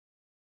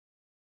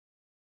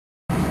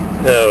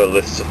Oh, a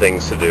list of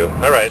things to do.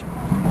 Alright.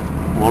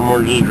 One more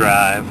little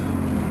drive.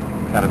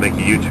 Gotta make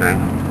a U-turn.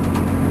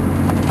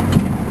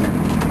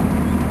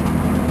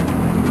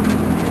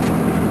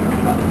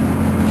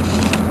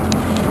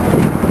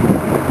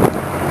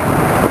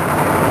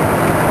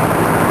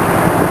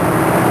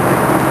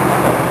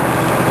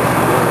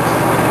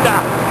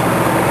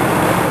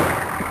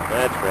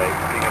 That's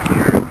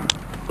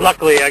right.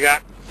 Luckily, I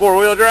got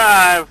four-wheel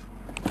drive.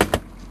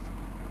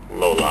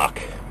 Low lock.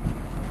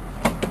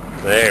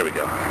 There we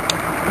go.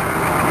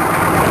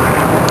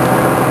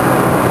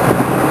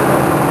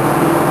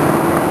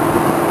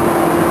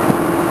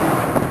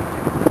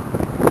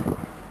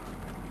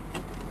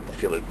 I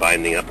feel it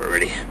binding up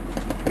already.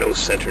 No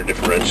center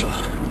differential.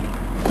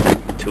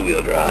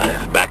 Two-wheel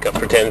drive. Back up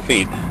for 10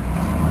 feet.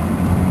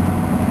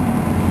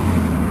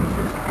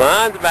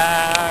 On the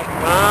back.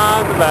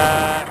 On the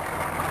back.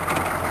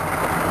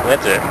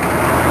 That's it.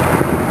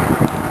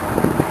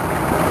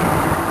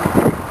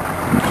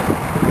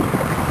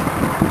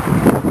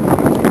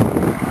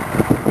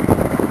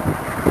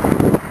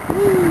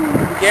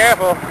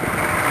 Careful.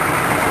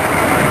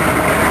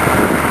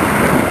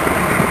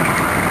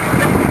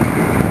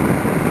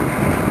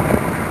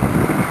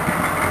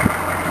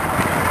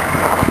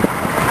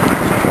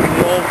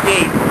 The old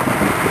gate.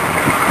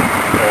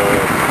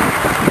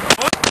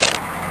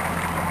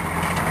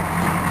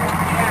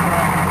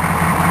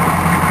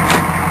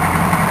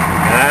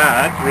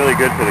 That's really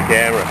good for the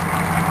camera.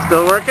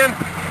 Still working?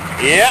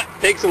 Yeah,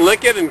 takes a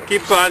licking and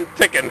keeps on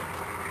ticking.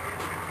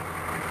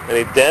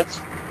 Any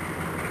dents?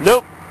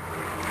 Nope.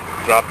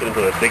 Dropped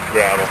into the big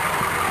gravel.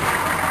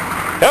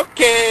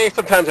 Okay,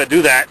 sometimes I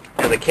do that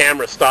and the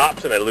camera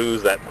stops and I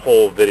lose that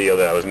whole video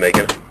that I was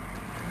making.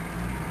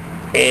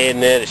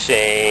 Isn't it a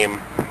shame?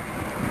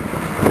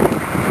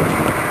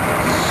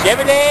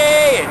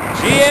 Chevrolet and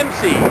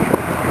GMC.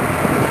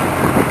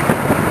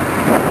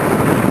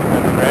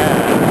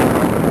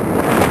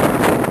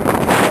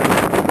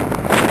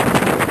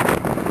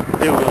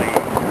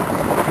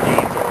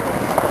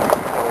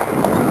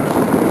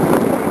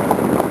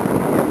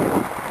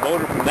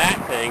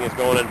 Is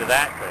going into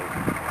that thing.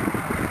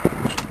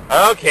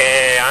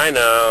 Okay, I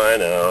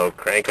know.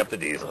 Crank up the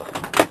diesel.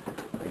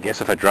 I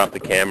guess if I drop the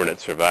camera and it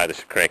survived, I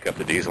should crank up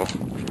the diesel.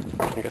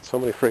 I got so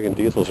many friggin'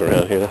 diesels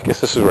around here. I guess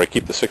this is where I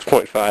keep the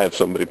 6.5,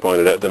 somebody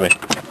pointed out to me.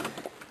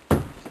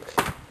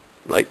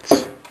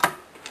 Lights.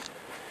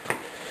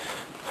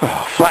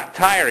 Oh, flat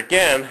tire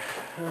again.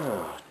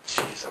 Oh,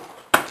 jeez.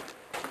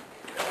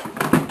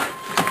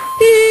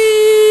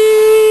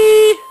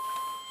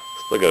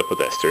 Still gotta put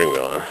that steering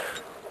wheel on.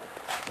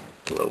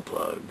 Glow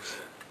plugs.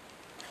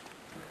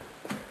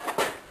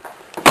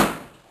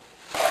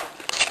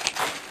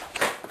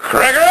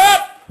 Crank her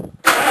up!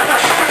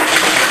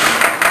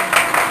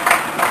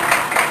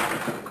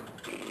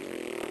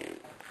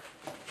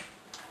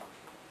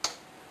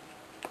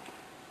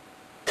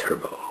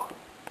 Turbo.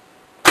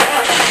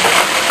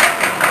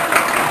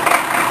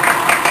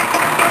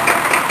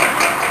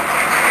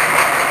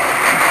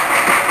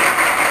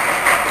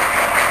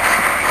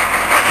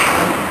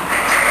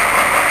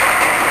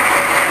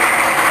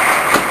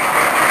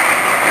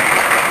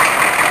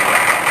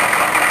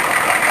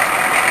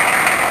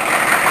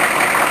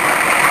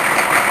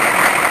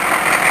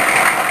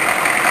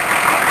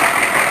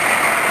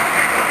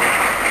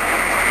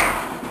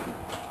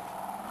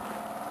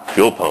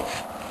 Fuel pump.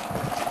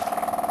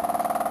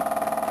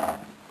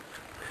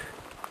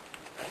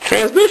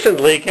 Transmission's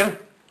leaking.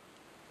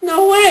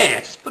 No way. I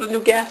just put a new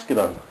gasket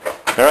on.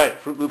 Alright,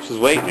 Fruit Loops is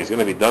waiting. He's going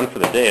to be done for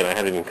the day and I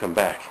haven't even come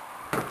back.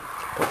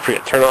 Don't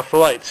forget, turn off the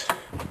lights.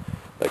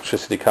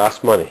 Electricity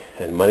costs money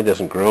and money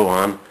doesn't grow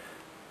on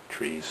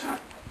trees.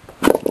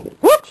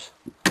 Whoops!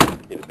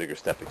 Need a bigger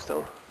stepping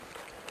stone.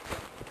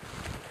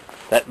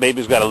 That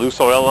baby's got a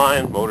loose oil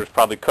line. Motor's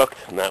probably cooked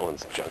and that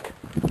one's junk.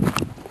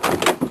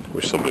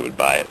 Wish somebody would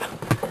buy it.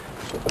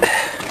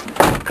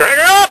 Crank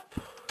her up!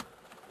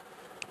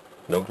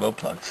 No glow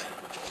plugs.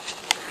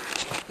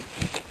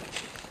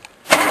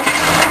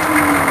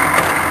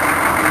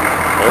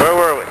 Where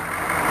were we?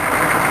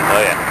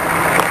 Oh yeah.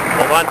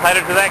 Hold on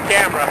tighter to that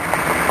camera.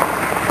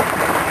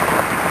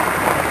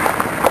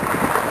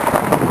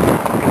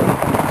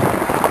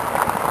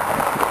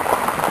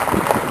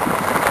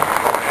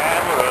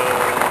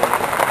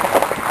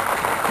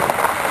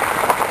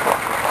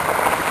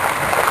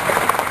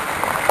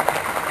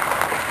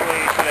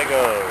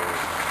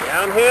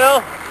 Downhill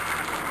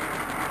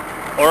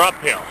or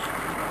uphill?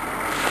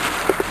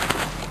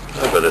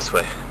 I'll go this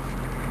way.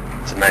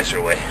 It's a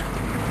nicer way.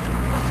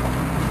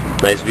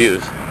 Nice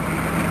views.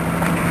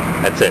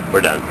 That's it.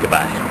 We're done.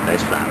 Goodbye.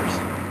 Nice flowers.